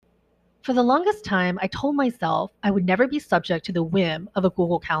For the longest time, I told myself I would never be subject to the whim of a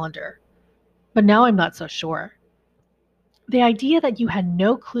Google Calendar. But now I'm not so sure. The idea that you had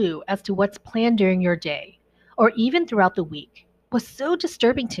no clue as to what's planned during your day, or even throughout the week, was so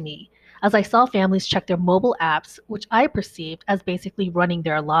disturbing to me as I saw families check their mobile apps, which I perceived as basically running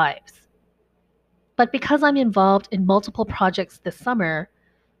their lives. But because I'm involved in multiple projects this summer,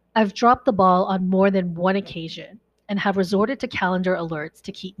 I've dropped the ball on more than one occasion and have resorted to calendar alerts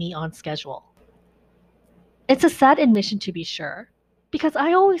to keep me on schedule. It's a sad admission to be sure, because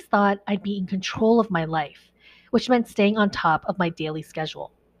I always thought I'd be in control of my life, which meant staying on top of my daily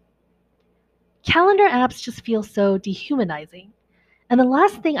schedule. Calendar apps just feel so dehumanizing, and the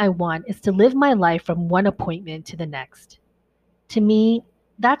last thing I want is to live my life from one appointment to the next. To me,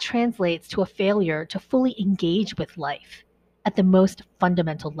 that translates to a failure to fully engage with life at the most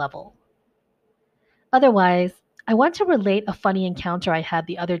fundamental level. Otherwise, I want to relate a funny encounter I had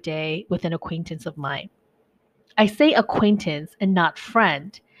the other day with an acquaintance of mine. I say acquaintance and not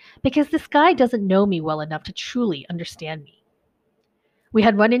friend because this guy doesn't know me well enough to truly understand me. We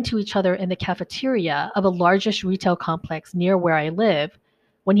had run into each other in the cafeteria of a largish retail complex near where I live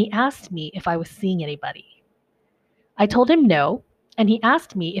when he asked me if I was seeing anybody. I told him no, and he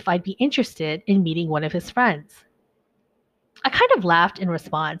asked me if I'd be interested in meeting one of his friends. I kind of laughed in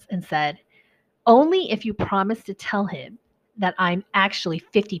response and said, only if you promise to tell him that I'm actually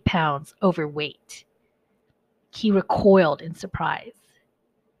 50 pounds overweight. He recoiled in surprise.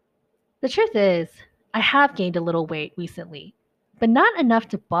 The truth is, I have gained a little weight recently, but not enough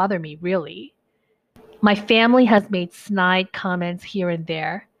to bother me really. My family has made snide comments here and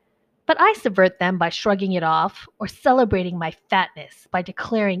there, but I subvert them by shrugging it off or celebrating my fatness by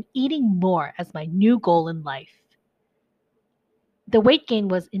declaring eating more as my new goal in life. The weight gain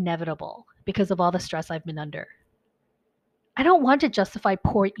was inevitable because of all the stress I've been under. I don't want to justify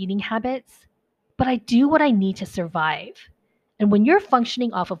poor eating habits, but I do what I need to survive. And when you're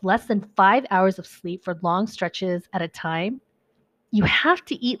functioning off of less than 5 hours of sleep for long stretches at a time, you have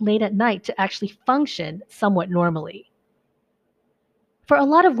to eat late at night to actually function somewhat normally. For a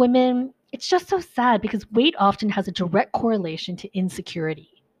lot of women, it's just so sad because weight often has a direct correlation to insecurity.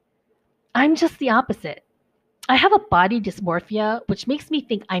 I'm just the opposite. I have a body dysmorphia, which makes me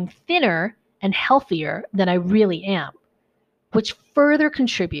think I'm thinner and healthier than I really am, which further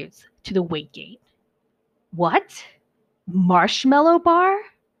contributes to the weight gain. What? Marshmallow bar?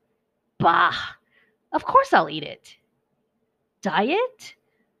 Bah! Of course I'll eat it. Diet?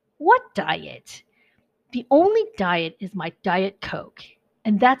 What diet? The only diet is my Diet Coke,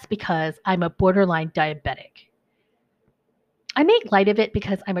 and that's because I'm a borderline diabetic. I make light of it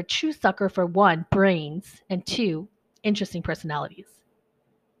because I'm a true sucker for one, brains, and two, interesting personalities.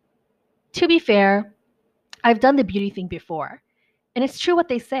 To be fair, I've done the beauty thing before, and it's true what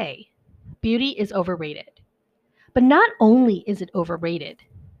they say beauty is overrated. But not only is it overrated,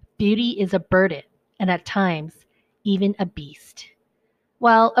 beauty is a burden, and at times, even a beast.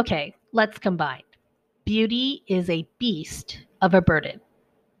 Well, okay, let's combine. Beauty is a beast of a burden.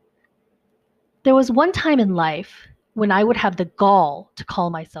 There was one time in life when I would have the gall to call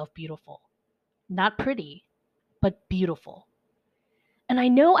myself beautiful. Not pretty, but beautiful. And I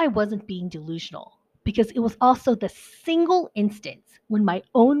know I wasn't being delusional because it was also the single instance when my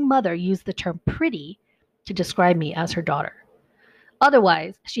own mother used the term pretty to describe me as her daughter.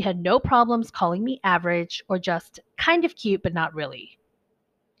 Otherwise, she had no problems calling me average or just kind of cute, but not really.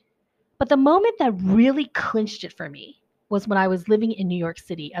 But the moment that really clinched it for me was when I was living in New York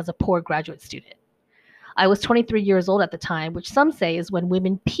City as a poor graduate student. I was 23 years old at the time, which some say is when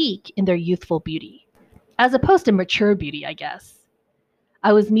women peak in their youthful beauty, as opposed to mature beauty, I guess.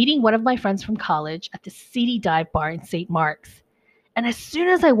 I was meeting one of my friends from college at the seedy dive bar in St. Mark's, and as soon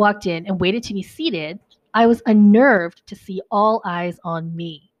as I walked in and waited to be seated, I was unnerved to see all eyes on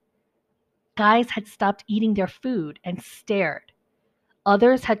me. Guys had stopped eating their food and stared.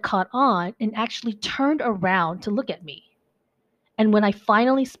 Others had caught on and actually turned around to look at me. And when I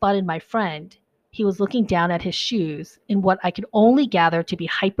finally spotted my friend, he was looking down at his shoes in what I could only gather to be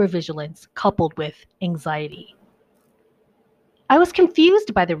hypervigilance coupled with anxiety. I was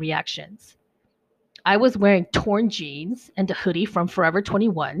confused by the reactions. I was wearing torn jeans and a hoodie from Forever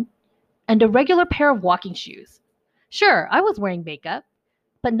 21 and a regular pair of walking shoes. Sure, I was wearing makeup,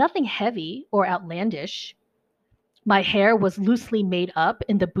 but nothing heavy or outlandish. My hair was loosely made up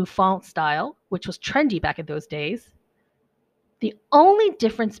in the bouffant style, which was trendy back in those days. The only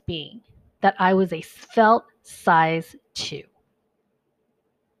difference being that I was a felt size 2.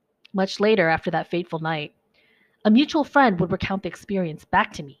 Much later, after that fateful night, a mutual friend would recount the experience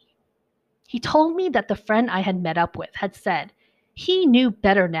back to me. He told me that the friend I had met up with had said He knew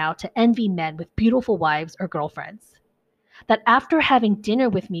better now to envy men with beautiful wives or girlfriends. That after having dinner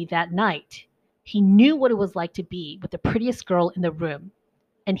with me that night, he knew what it was like to be with the prettiest girl in the room,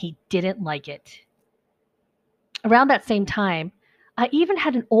 and he didn't like it. Around that same time, I even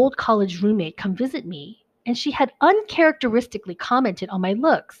had an old college roommate come visit me, and she had uncharacteristically commented on my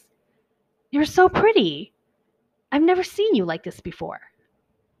looks. "You're so pretty. I've never seen you like this before."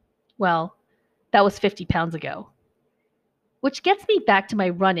 Well, that was 50 pounds ago. Which gets me back to my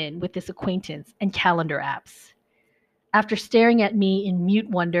run in with this acquaintance and calendar apps. After staring at me in mute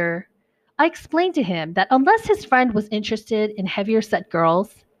wonder, I explained to him that unless his friend was interested in heavier set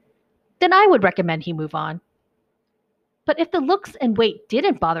girls, then I would recommend he move on. But if the looks and weight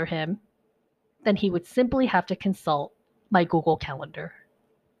didn't bother him, then he would simply have to consult my Google Calendar.